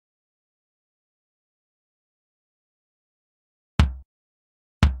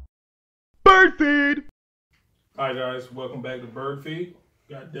Bird Feed! Alright guys, welcome back to Bird Feed.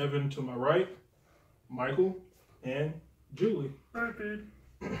 Got Devin to my right, Michael, and Julie. Bird Feed.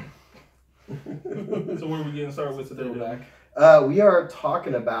 So what are we getting started with today, Devin? We are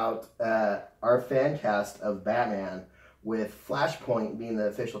talking about our fan cast of Batman, with Flashpoint being the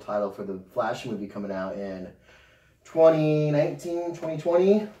official title for the Flash movie coming out in 2019,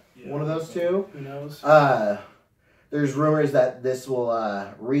 2020, one of those two. Who knows? There's rumors that this will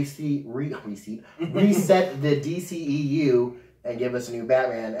reset the DCEU and give us a new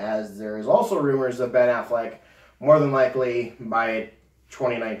Batman, as there is also rumors of Ben Affleck, more than likely by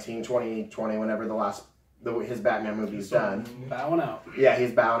 2019, 2020, whenever his Batman movie's done. Bowing out. Yeah,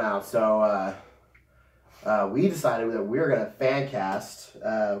 he's bowing out. So we decided that we were going to fan cast.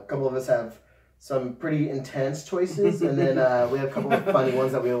 A couple of us have some pretty intense choices, and then we have a couple of funny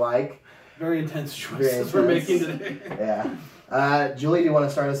ones that we like. Very intense choices we're making today. Yeah. Julie, do you want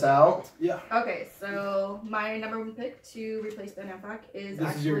to start us out? Yeah. Okay, so my number one pick to replace Ben Affleck is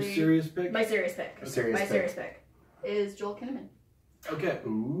This is your serious pick? My serious pick. Serious pick is Joel Kinnaman. Okay.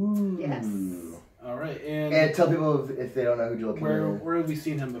 Ooh. Yes. All right. And tell people if they don't know who Joel Kinnaman is. Where have we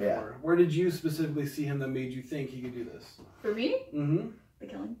seen him before? Yeah. Where did you specifically see him that made you think he could do this? For me? Mm-hmm. The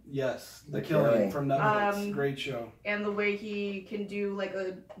Killing. Yes. The Killing from Netflix. Great show. And the way he can do like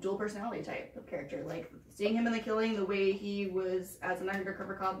a dual personality type of character. Like seeing him in The Killing, the way he was as an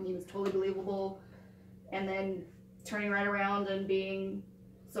undercover cop and he was totally believable. And then turning right around and being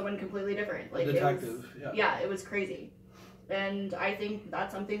someone completely different. Like detective. It was crazy. And I think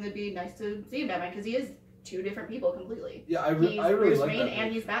that's something that'd be nice to see in Batman, because he is two different people completely. Yeah, I he's really Bruce like Wayne that.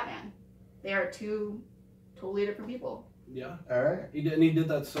 And he's Batman. They are two totally different people. Yeah. All right. He did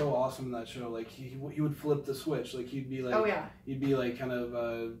that so awesome in that show. Like he would flip the switch. Like he'd be like, oh yeah, he'd be like kind of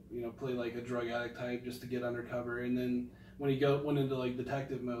play like a drug addict type just to get undercover, and then when he went into like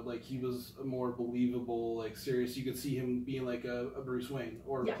detective mode, like he was a more believable, like serious. You could see him being like a Bruce Wayne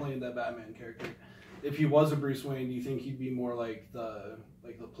or playing that Batman character. If he was a Bruce Wayne, do you think he'd be more like the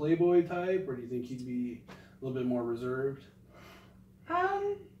playboy type, or do you think he'd be a little bit more reserved?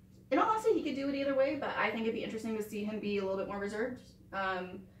 In all honesty, he could do it either way, but I think it'd be interesting to see him be a little bit more reserved.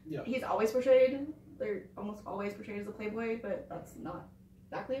 He's always portrayed, they're almost always portrayed as a playboy, but that's not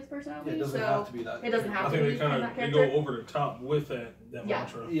exactly his personality. Yeah, it doesn't have to be that. It doesn't have I to be think they go over the top with that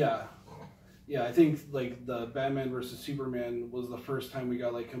mantra. Yeah, I think like the Batman versus Superman was the first time we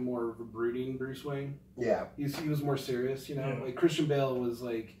got like a more of a brooding Bruce Wayne. Yeah. He was more serious, you know? Yeah. Like Christian Bale was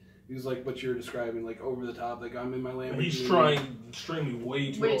like, he was like what you're describing, like over the top, like I'm in my Lamborghini. He's trying extremely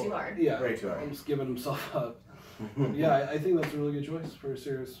way too hard. Yeah, way too hard. I'm just giving himself up. Yeah, I think that's a really good choice for a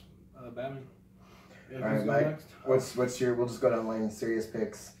serious Batman. All right, Mike. What's your? We'll just go down line serious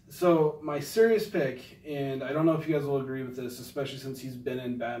picks. So my serious pick, and I don't know if you guys will agree with this, especially since he's been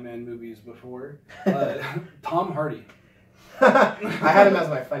in Batman movies before. Tom Hardy. I had him as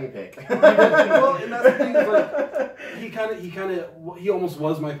my funny pick. Well, and that's the thing. Like, he almost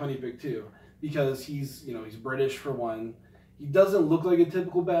was my funny pick too, because he's British for one. He doesn't look like a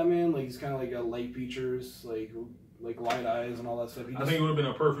typical Batman. Like he's kind of like a light features, like light eyes and all that stuff. I think it would have been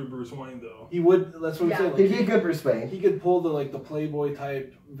a perfect Bruce Wayne though. He would. That's what I'm saying. Like, he'd be a good Bruce Wayne. He could pull the playboy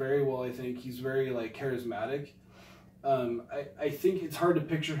type very well. I think he's very like charismatic. I think it's hard to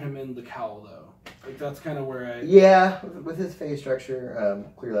picture him in the cowl though. Like that's kind of where I. Yeah, with his face structure,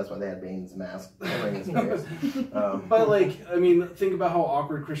 clearly that's why they had Bane's mask covering his face. But like, I mean, think about how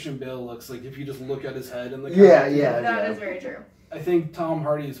awkward Christian Bale looks. Like if you just look at his head in the cowl. Yeah. That is very true. I think Tom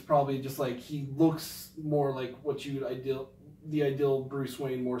Hardy is probably just like, he looks more like what the ideal Bruce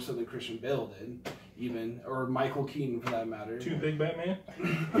Wayne, more so than Christian Bale did, even, or Michael Keaton for that matter. Too big Batman?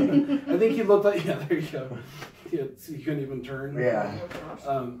 I think he looked like, there you go. He couldn't even turn. Yeah.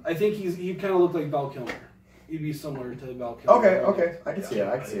 I think he kind of looked like Val Kilmer. He'd be similar to Val Kilmer. Okay. I can see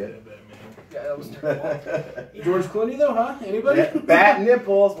it. Yeah, that was terrible. George Clooney though, huh? Anybody? Yeah, bat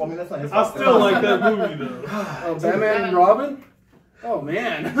nipples. Well, I mean, that's not his. I still like that movie though. Batman and Robin? Oh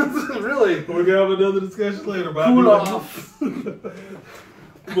man, really? We're gonna have another discussion later about Cool off.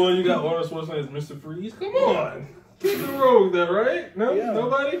 Boy, you got Arnold Schwarzenegger as Mr. Freeze. Come on, keep it wrong with that, right? No, yeah.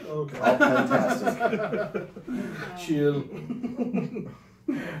 Nobody. Okay. All fantastic. Chill.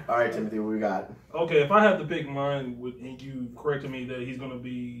 All right, Timothy, what we got? Okay, if I have to pick mine, and you corrected me that he's gonna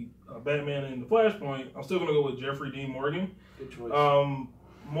be Batman in the Flashpoint, I'm still gonna go with Jeffrey Dean Morgan. Good choice.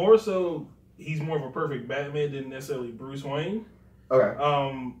 More so, he's more of a perfect Batman than necessarily Bruce Wayne. Okay.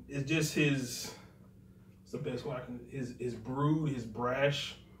 It's just it's the best way I can, his brood, his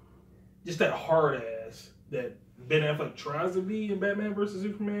brash, just that hard ass that Ben Affleck tries to be in Batman versus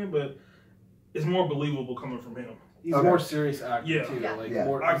Superman, but it's more believable coming from him. He's Okay. a more serious actor Yeah. too. Yeah. Like Yeah.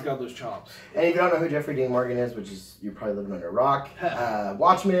 more, he's got those chops. And if you don't know who Jeffrey Dean Morgan is, which is you're probably living under a rock,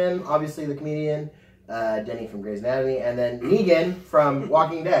 Watchmen, obviously the comedian, Denny from Grey's Anatomy, and then Negan from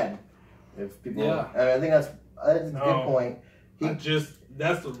Walking Dead. If people, Yeah. I think that's a good No. point.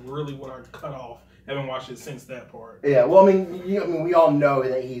 That's really what I cut off. Haven't watched it since that part. Yeah, well, I mean, we all know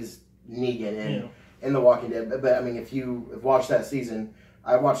that he's Negan in The Walking Dead, but I mean, if you have watched that season,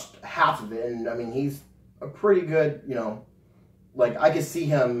 I watched half of it, and I mean, he's a pretty good, like I could see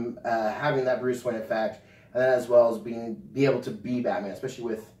him having that Bruce Wayne effect, and then as well as be able to be Batman, especially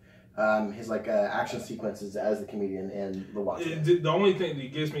with his action sequences as the comedian in The Watchmen. The only thing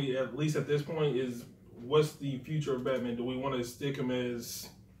that gets me, at least at this point, is what's the future of Batman? Do we want to stick him as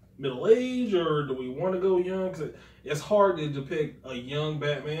middle age, or do we want to go young? Because it's hard to depict a young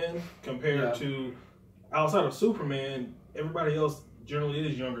Batman compared to outside of Superman. Everybody else generally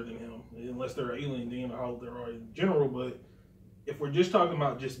is younger than him, unless they're alien being or how they are in general. But if we're just talking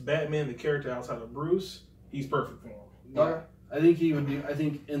about just Batman, the character outside of Bruce, he's perfect for him. Yeah. I think he would do. I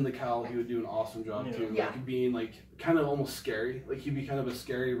think in the cowl he would do an awesome job too. Yeah. Like being kind of almost scary. Like he'd be kind of a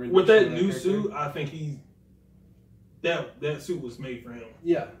scary rendition With that of new character. suit, I think that suit was made for him.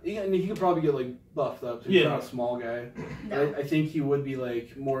 Yeah, and he could probably get buffed up. He's not a small guy. No. I think he would be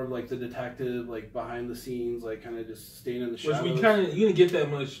more of the detective, behind the scenes, kind of just staying in the shadows. Which you didn't get that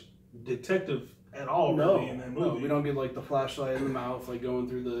much detective at all really in that movie. No, we don't get the flashlight in the mouth, going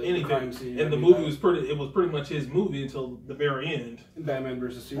through the crime scene. And the movie was pretty much his movie until the very end. Batman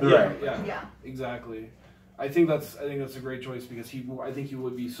versus Superman. Right. Yeah, exactly. I think that's a great choice because I think he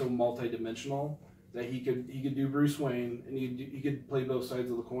would be so multi-dimensional that he could do Bruce Wayne and he could play both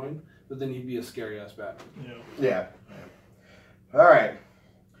sides of the coin, but then he'd be a scary ass Batman. Yeah. All right.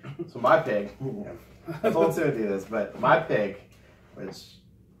 So my pick. I told Sue to do this, but my pick, which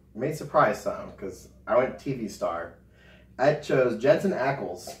may surprise some, because I went TV star. I chose Jensen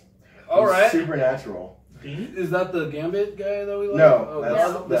Ackles. All right. Supernatural. Dean? Is that the Gambit guy that we like?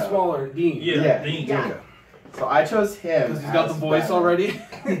 No, the smaller Dean. Yeah, Dean. Yeah. Okay. So I chose him. Because he's got the voice Batman. already.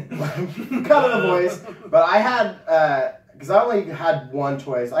 Kind of the voice, but I had because I only had one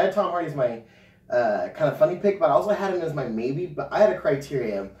choice. I had Tom Hardy as my kind of funny pick, but I also had him as my maybe. But I had a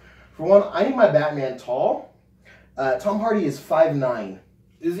criteria. For one, I need my Batman tall. Tom Hardy is 5'9".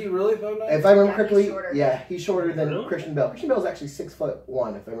 Is he really 5'9"? If I remember Yeah, correctly, he's shorter. he's shorter than Really? Christian Bale. Christian Bale is actually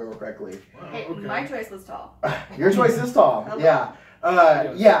 6'1", if I remember correctly. Hey, my choice was tall. Your choice is tall. Okay. Yeah. he's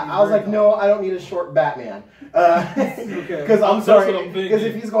I was very like, no, I don't need a short Batman. Because I'm That's sorry, what I'm thinking. because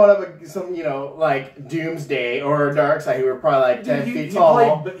if he's going up against some, Doomsday or Darkseid, who are probably 10 feet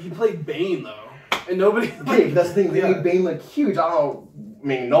tall. He played Bane though, and nobody. Okay, that's the thing. They made Bane look huge. I don't know. I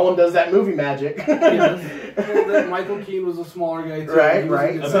mean, Nolan does that movie magic. Michael Keane was a smaller guy too. Right, He was a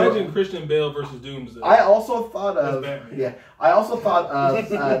right. good So- Imagine Christian Bale versus Doomsday. I also thought of That's Batman. I also thought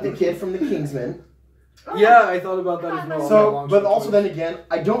of the kid from The Kingsman. Yeah, I thought about that as well. So, but also then again,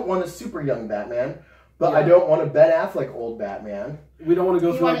 I don't want a super young Batman, but I don't want a Ben Affleck old Batman. we don't want to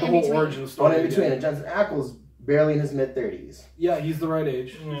go You through want the in whole between. origin One story. in between, again. and Jensen Ackles barely in his mid-30s. Yeah, he's the right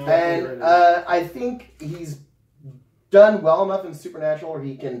age. And I think he's done well enough in Supernatural where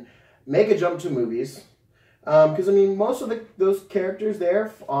he can make a jump to movies. Because, I mean, most of those characters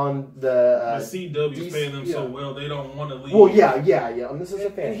there on the... CW's paying them so well, they don't want to leave. Well, yeah. And this is a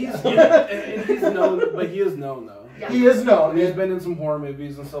fan. And he's known, but he is known though. Yeah. He is known. He's been in some horror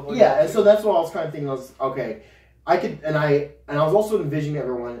movies and stuff like that. Yeah, and so that's what I was kind of thinking. Okay, I could, and I was also envisioning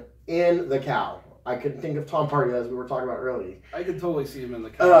everyone in the cow. I could think of Tom Hardy as we were talking about earlier. I could totally see him in the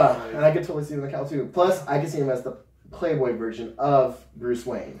cow. And I could totally see him in the cow too. Plus, I could see him as the Playboy version of Bruce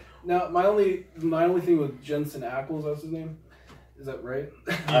Wayne. Now, my only thing with Jensen Ackles, that's his name. Is that right?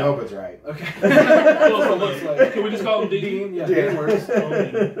 I hope it's right. Okay. Well, can we just call him Dean? Yeah, Yeah. Dean works.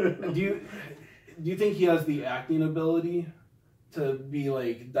 Do you think he has the acting ability to be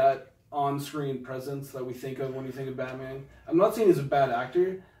that on-screen presence that we think of when we think of Batman? I'm not saying he's a bad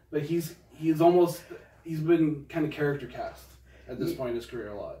actor, but he's been kind of character cast at this point in his career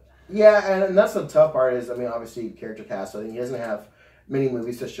a lot. Yeah, and that's the tough part is, I mean, obviously character cast. I think he doesn't have many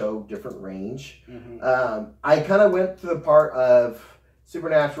movies to show different range. Mm-hmm. I kind of went to the part of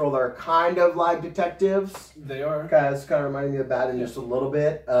Supernatural that are kind of like detectives. They are. Guys, kind of reminding me of Batman just a little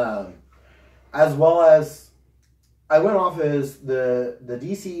bit. As well as, I went off as the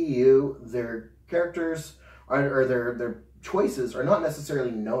DCEU, their characters or their choices are not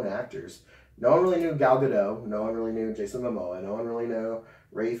necessarily known actors. No one really knew Gal Gadot. No one really knew Jason Momoa. No one really knew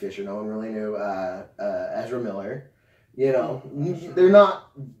Ray Fisher. No one really knew Ezra Miller. They're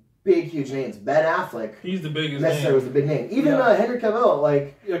not big, huge names. Ben Affleck He's the biggest necessarily was the big name. Even Henry Cavill,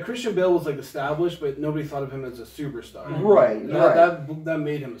 like Christian Bale was like established, but nobody thought of him as a superstar. right. That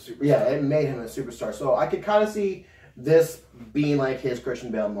made him a superstar. Yeah, it made him a superstar. So I could kind of see this being like his Christian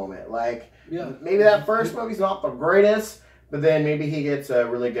Bale moment. Like maybe that first movie's not the greatest, but then maybe he gets a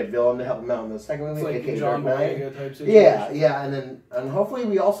really good villain to help him out in the second movie. It's like John Boyega type situation. Yeah, and hopefully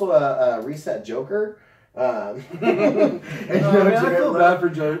we also reset Joker. I feel bad for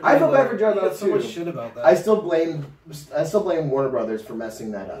Joker. I feel bad for Joker too. So much shit about that. I still blame Warner Brothers for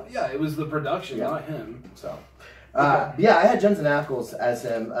messing that up. Yeah, it was the production, not him. So, I had Jensen Ackles as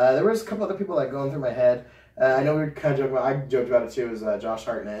him. There was a couple other people that going through my head. I know we were kind of joking about. I joked about it too. Was Josh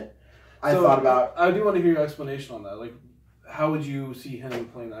Hartnett? I thought about. I do want to hear your explanation on that. Like, how would you see him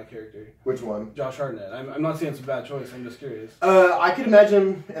playing that character? Which one? Josh Hartnett. I'm not saying it's a bad choice. I'm just curious. I could imagine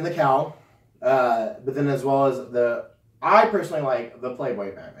him in the cowl, but then as well as I personally like the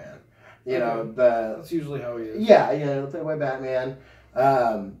Playboy Batman. You know that's usually how he is. Yeah, the Playboy Batman.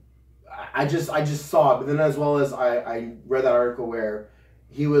 I just saw it, but then as well as I read that article where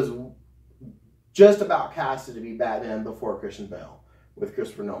he was just about casted to be Batman before Christian Bale with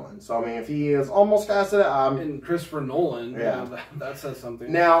Christopher Nolan. So I mean, if he is almost casted, and Christopher Nolan, that says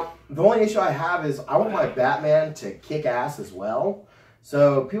something. Now the only issue I have is I want my Batman to kick ass as well.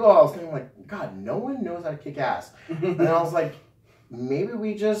 So people I was thinking like, God, no one knows how to kick ass, and I was like, maybe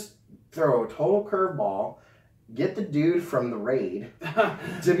we just throw a total curveball. Get the dude from the Raid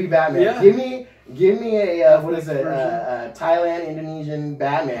to be Batman. Yeah. Give me a what is it? Thailand Indonesian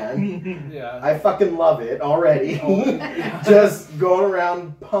Batman. Yeah. I fucking love it already. Just going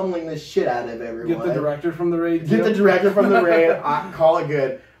around pummeling the shit out of everyone. Get the director from the Raid. Get the director from the Raid. Call it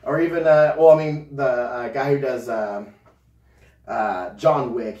good. Or even the guy who does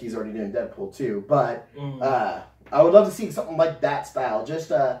John Wick. He's already doing Deadpool too. But I would love to see something like that style.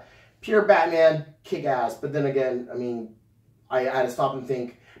 Just pure Batman, kick ass. But then again, I mean, I had to stop and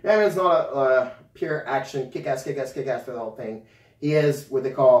think. Batman's not a pure action, kick ass for the whole thing. He is what they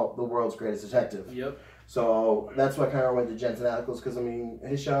call the world's greatest detective. Yep. So that's what kind of went to Jensen Ackles, because I mean,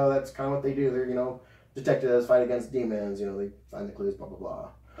 his show, that's kind of what they do. They're detectives fight against demons. They find the clues, blah blah blah.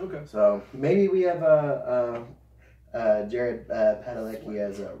 Okay. So maybe we have Jared Padalecki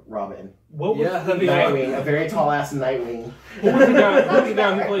as Robin. What was Nightwing, a very tall ass Nightwing. Who was the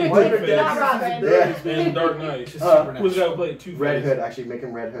guy who played Two-Face Not Robin. in Dark Knight? Who was the guy who played Two-Face? Red Hood, actually, make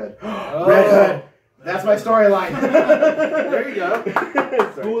him Red Hood. Red Hood! That's my storyline. There you go.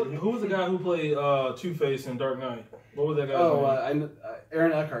 Who was the guy who played Two-Face in Dark Knight? What was that guy's name?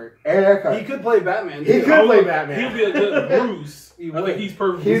 Aaron Eckhart. Aaron Eckhart. He could play Batman. He could play Batman. He'd be a good Bruce. I think he's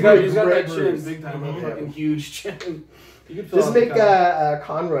perfect. He's got great that Bruce. chin, big time, a fucking huge chin. Just make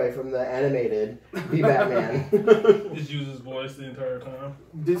Conroy from the animated be Batman. Just use his voice the entire time.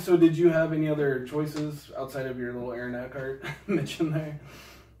 Did you have any other choices outside of your little Aaron Eckhart mention there?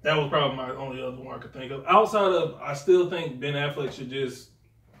 That was probably my only other one I could think of. Outside of, I still think Ben Affleck should just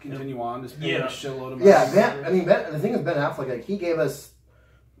continue on. Just a shitload of money. Yeah, the thing is, Ben Affleck, like, he gave us,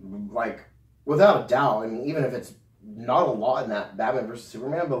 like, without a doubt, I mean, even if it's not a lot in that Batman vs.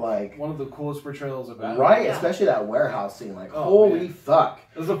 Superman, but like one of the coolest portrayals of Batman. Right, especially that warehouse scene. Like, holy fuck.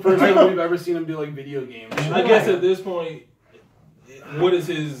 That's the first time we've ever seen him do like video games. I guess at this point, what does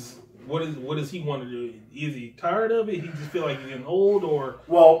he want to do? Is he tired of it? He just feel like he's getting old, or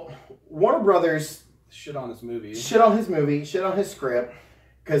Warner Brothers shit on his movie, shit on his script.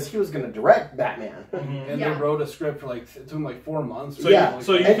 Because he was going to direct Batman. And they wrote a script for it took him 4 months. So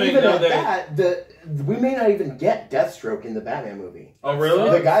you think even at that, we may not even get Deathstroke in the Batman movie. Oh,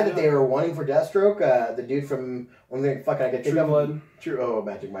 really? The guy that they were wanting for Deathstroke, the dude from, I get True Blood.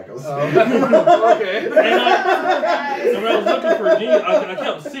 Magic Michaels. Okay. When I was looking for Gene, I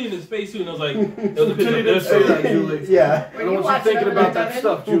kept seeing his face too, and I was like, it was a picture of Deathstroke. Julie. Yeah. I don't want you thinking about that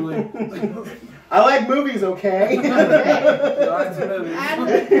stuff, Julie. I like movies, okay? And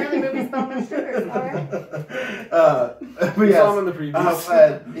apparently movies spell much sugars, alright? But yes, saw him in the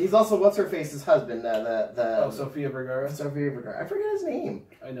previews. He's also what's-her-face's husband, Sofia Vergara. I forget his name.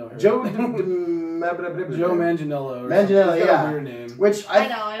 I know her. Joe Manganiello. Manganiello, yeah. A weird name. Which I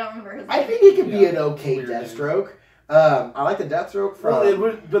don't remember his name. I think he could be an okay Deathstroke. I like the Deathstroke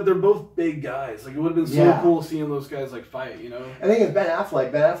from... but they're both big guys. Like, it would have been so cool seeing those guys, fight, I think it's Ben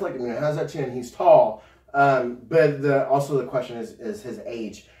Affleck. Ben Affleck, I mean, has that chin. He's tall. But also the question is his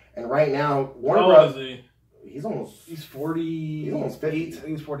age. And right now, Warner Bros. He's 40. He's almost 50. I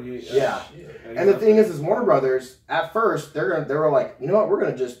think he's 48. Yeah. And the thing is Warner Brothers, at first, they were like, you know what, we're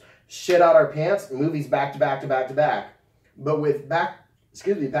going to just shit out our pants, movies back to back to back to back. But with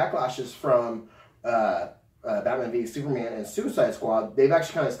backlashes from Batman v Superman and Suicide Squad, they've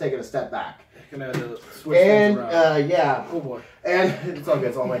actually kind of taken a step back. Gonna have to switch things around. Yeah. Oh boy. And it's all good.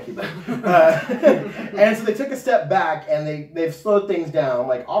 It's all my keyboard. And so they took a step back and they've slowed things down.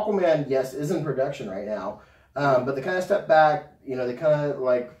 Like Aquaman, yes, is in production right now, but they kind of stepped back. You know, they kind of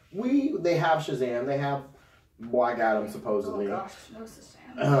like they have Shazam, they have Black Adam supposedly. Oh gosh, no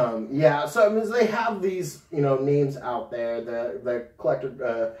Shazam. Yeah. So I mean, they have these names out there. The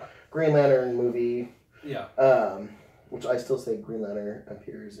collector Green Lantern movie. Yeah. Which I still say Green Lantern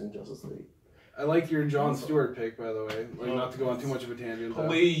appears in Justice League. I like your John Stewart pick, by the way. Like, not to go on too much of a tangent.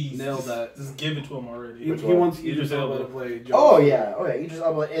 Please. Nailed that. Just give it to him already. He wants Idris Elba to play John Oh, Stewart. yeah. Oh, yeah. Idris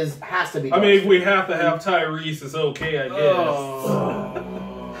Elba has to be. I mean, if we have to have Tyrese, it's okay, I guess. Oh.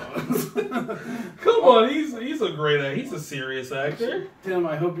 Come on, he's a great actor. He's a serious actor. Tim,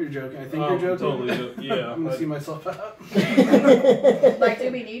 I hope you're joking. I think you're joking. Totally, yeah. I'm gonna see myself out. Like,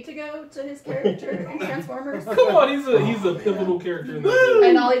 do we need to go to his character in Transformers? Come on, he's a pivotal character in that movie.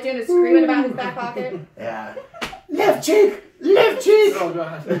 And all he's doing is screaming about his back pocket. Yeah. Left cheek! Left cheek! Oh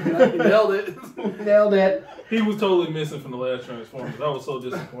god, you nailed it. Nailed it. He was totally missing from the last Transformers. I was so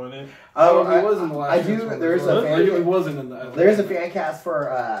disappointed. Oh, he was in the last. I do. Transformers. There's a fan. He wasn't in the. There's a fan cast for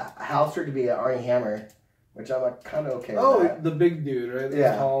Halster to be Arnie Hammer, which I'm kind of okay with. Oh, that. the big dude, right?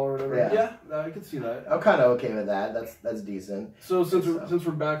 Yeah. He's tall or whatever. Yeah. I could see that. I'm kind of okay with that. That's decent. So since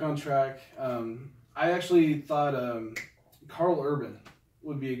we're back on track, I actually thought Carl Urban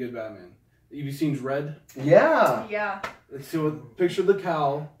would be a good Batman. Have you seen Dredd? Yeah. Yeah. So picture the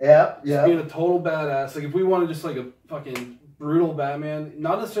cowl. Yep. Just being a total badass. Like if we wanted just like a fucking brutal Batman,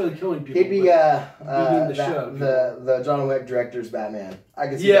 not necessarily killing people. He'd be the John Wick director's Batman. I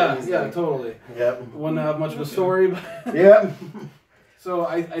can see that easily. Yeah, totally. Yep. Wouldn't have much of a story. But Yep. So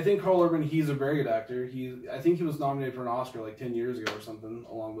I think Carl Urban, he's a very good actor. I think he was nominated for an Oscar like 10 years ago or something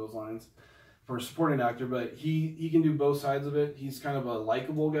along those lines for a supporting actor. But he can do both sides of it. He's kind of a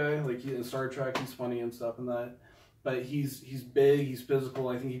likable guy. Like in Star Trek, he's funny and stuff and that. But he's big, he's physical.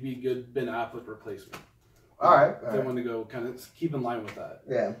 I think he'd be a good Ben Affleck replacement. All right. They want to go kind of keep in line with that.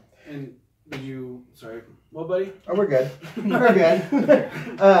 Yeah. And what, buddy? Oh, we're good. We're good.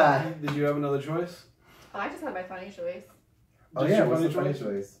 Did you have another choice? Oh, I just had my funny choice. Oh, Just yeah. your What's the funny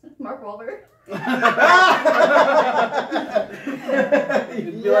funny choice? Mark Wahlberg.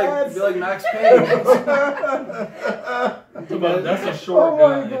 Yes. Be like Max Payne. That's a short Oh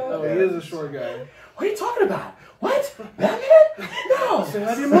my guy. God. Oh, he is a short guy. What are you talking about? What? Batman? No. Say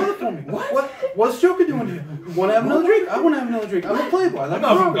hi to your mother for me. What's Joker doing here? Want to have another drink? I want to have another drink. I'm a playboy. I I'm like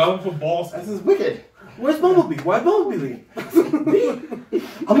not Robert. going for Boston. This is wicked. Where's Bumblebee? Why Bumblebee leave?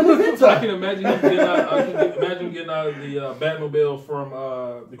 I'm an inventor. I can imagine him getting out. I can imagine him getting out of the Batmobile from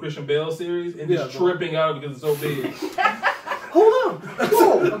the Christian Bale series and just tripping out because it's so big. Hold on.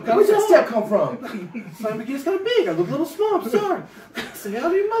 Whoa. Where'd that step come from? My McGee's kind of big. I look a little small. I'm sorry. Say hi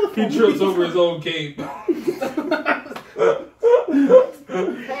to your mother for He me. trips over his own cape. Hey,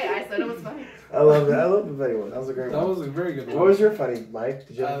 I said it was funny. I love it. I love the funny one. That was a great That one. was a very good one. What was your funny, Mike?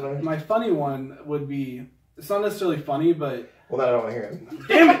 Did you have a funny? My funny one would be, it's not necessarily funny, but Well, then I don't want to hear it.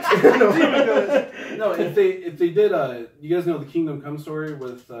 damn it! No, if they did, you guys know the Kingdom Come story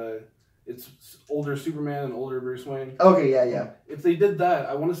with it's older Superman and older Bruce Wayne. Okay, yeah. If they did that,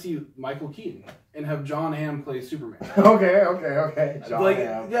 I want to see Michael Keaton and have John Hamm play Superman. Okay. John like,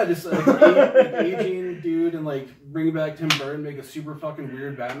 Hamm. yeah, just like an aging dude and like bring back Tim Burton, make a super fucking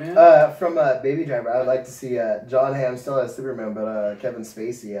weird Batman. From Baby Driver, I would like to see John Hamm still as Superman, but Kevin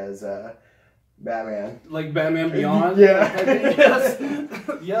Spacey as Batman. Like Batman Beyond. Yeah.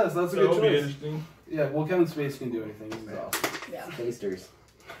 Yes, that's a That good would be choice. interesting. Yeah, well, Kevin Spacey can do anything. He's awesome. Yeah. Tasters.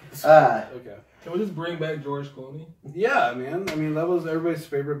 Okay. Can we just bring back George Clooney? Yeah, man. I mean, that was everybody's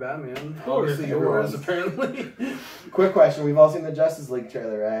favorite Batman. course, Obviously everyone's. yours, apparently. Quick question. We've all seen the Justice League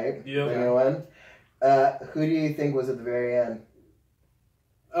trailer, right? Yep. Anyone? Who do you think was at the very end?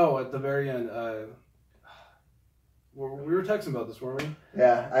 Oh, at the very end, we were texting about this, weren't we?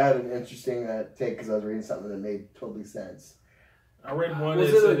 Yeah, I had an interesting take because I was reading something that made totally sense. I read one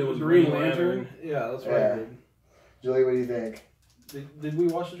Was that it said a it was Green Green Lantern? Lantern. Yeah, that's what I Yeah. heard. Julie, what do you think? Did we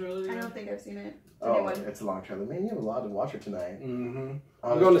watch the trailer I yet? don't think I've seen it. Oh, Anyone? it's a long trailer. Man, you have a lot to watch it tonight. Mm-hmm. I'm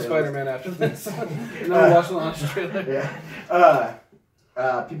Honest going to trailers. Spider-Man after this. And then we'll watch the launch trailer. Yeah.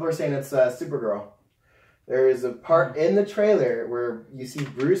 People are saying it's Supergirl. There is a part in the trailer where you see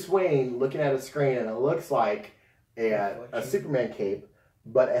Bruce Wayne looking at a screen and it looks like a Superman cape,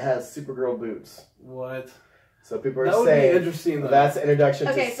 but it has Supergirl boots. What? So people are That would saying be interesting, though. that's the introduction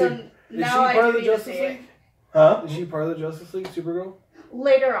Okay, to so Is she now I part do of the need to Justice see it. League? Huh? Is she part of the Justice League, Supergirl?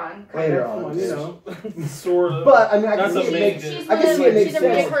 Later on. Later Come on, on, you know. Sort of. But I mean, I That's can see a it big make. She's I can see it makes she's a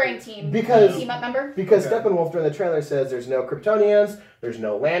sense. recurring team. Because- team up member. Because Okay. Steppenwolf during the trailer says there's no Kryptonians, there's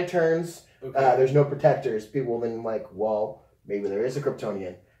no Lanterns, Okay. there's no Protectors. People then like, well, maybe there is a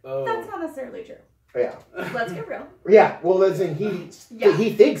Kryptonian. Oh. That's not necessarily true. Yeah, Let's get real. yeah. Well, listen, Yeah.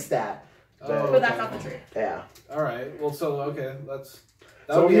 he thinks that. Oh, But that's okay. not the truth. Yeah. All right. Well, so okay, that's.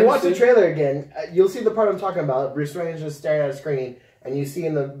 that So would if be you watch the interesting. trailer again, you'll see the part I'm talking about. Bruce Wayne is just staring at a screen, and you see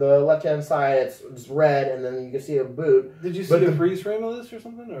in the left hand side it's red, and then you can see a boot. Did you see but the the- freeze frame of this or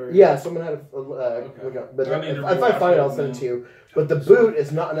something? Or Yeah, someone had a Okay. look up, but I need to if I rewatch find it, it, I'll send it man. to you. But the boot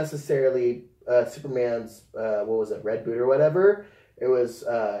is not necessarily Superman's what was it, red boot or whatever. It was,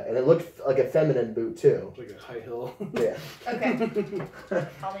 and it looked like a feminine boot too. like a high hill. Yeah, Okay.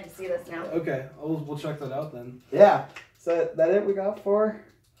 I'll need to see this now. Okay, we'll check that out then. yeah. So that it we got for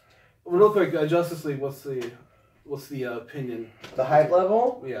Real quick, Justice League. What's the opinion? the hype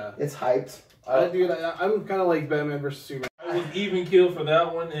level. Yeah, It's hyped. dude, I'm kind of like Batman vs Superman. I was even killed for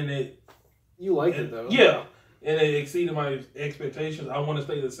that one, and it. You liked it though. Yeah, and it exceeded my expectations. I want to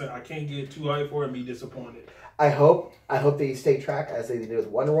stay the same. I can't get too hyped for it and be disappointed. I hope they stay track as they did with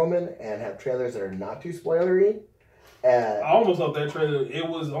Wonder Woman and have trailers that are not too spoilery. I almost thought that trailer. It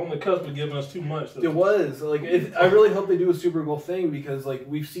was on the cusp of giving us too much. It was like I really hope they do a Supergirl thing because like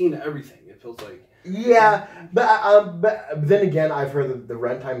we've seen everything. It feels like. Yeah, but then again, I've heard the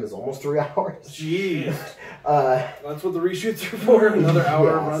runtime is almost 3 hours. Jeez, Uh, that's what the reshoots are for. Another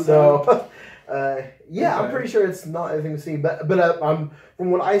hour of yeah, runtime. so, yeah, I'm Okay. pretty sure it's not anything to see. But from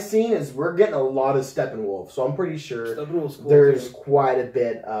what I've seen is we're getting a lot of Steppenwolf, so I'm pretty sure Steppenwolf's cool, there's too. quite a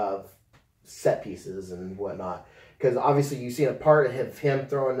bit of set pieces and whatnot. Because obviously you've seen a part of him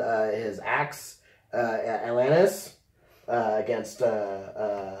throwing his axe at Atlantis against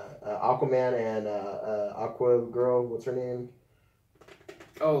Aquaman and Aqua Girl. What's her name?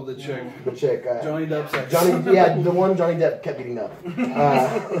 Oh, the chick. The chick. Johnny Depp's ex. Yeah, the one Johnny Depp kept beating up.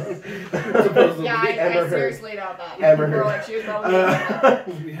 Supposedly. Yeah, I Amber Heard. seriously doubt that. Amber We're Heard. like, she was probably that.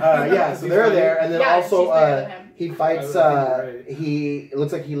 Yeah, so they're there, and then Yeah, also she's better than him. he fights. I would think It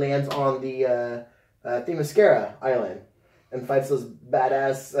looks like he lands on the Themyscira Island and fights those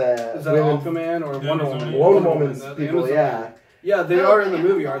badass Is that women. Aquaman or Yeah, Wonder it's Woman? Wonder Woman's The people, Amazon. yeah. Yeah, they Oh, are in the yeah.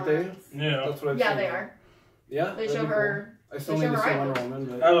 movie, aren't they? Yeah, That's what I've Yeah, seen. they are. Yeah, They that'd show be her. cool. I still they need show to see her Wonder rifle.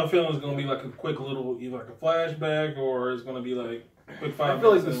 Woman, I but have a feeling it's gonna be like a quick little, either like a flashback or it's gonna be like a quick 5 I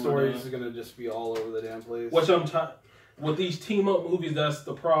feel like minutes the and we're story done. is gonna just be all over the damn place. Which with these team up movies, that's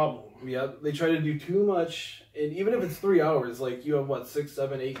the problem. Yeah, they try to do too much, and even if it's 3 hours, like you have what 6,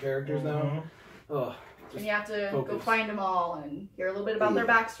 7, 8 characters now. Mhm. Oh, And you have to go focus. find them all and hear a little bit about their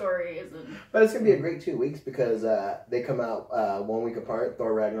backstories. And But it's gonna be a great 2 weeks because they come out 1 week apart.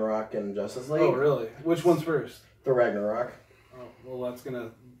 Thor Ragnarok and Justice League. oh really? Which one's first? Thor Ragnarok. Oh, well, that's gonna.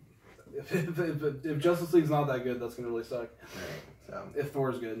 If Justice League's not that good, that's gonna really suck. So If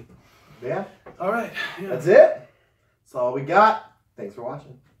Thor's good. yeah, All right. Yeah. that's it. That's all we got. Thanks for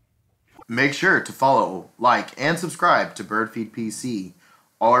watching. Make sure to follow, like, and subscribe to Birdfeed PC.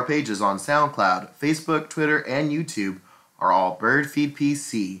 All our pages on SoundCloud, Facebook, Twitter, and YouTube are all Birdfeed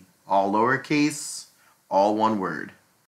PC, all lowercase, all one word.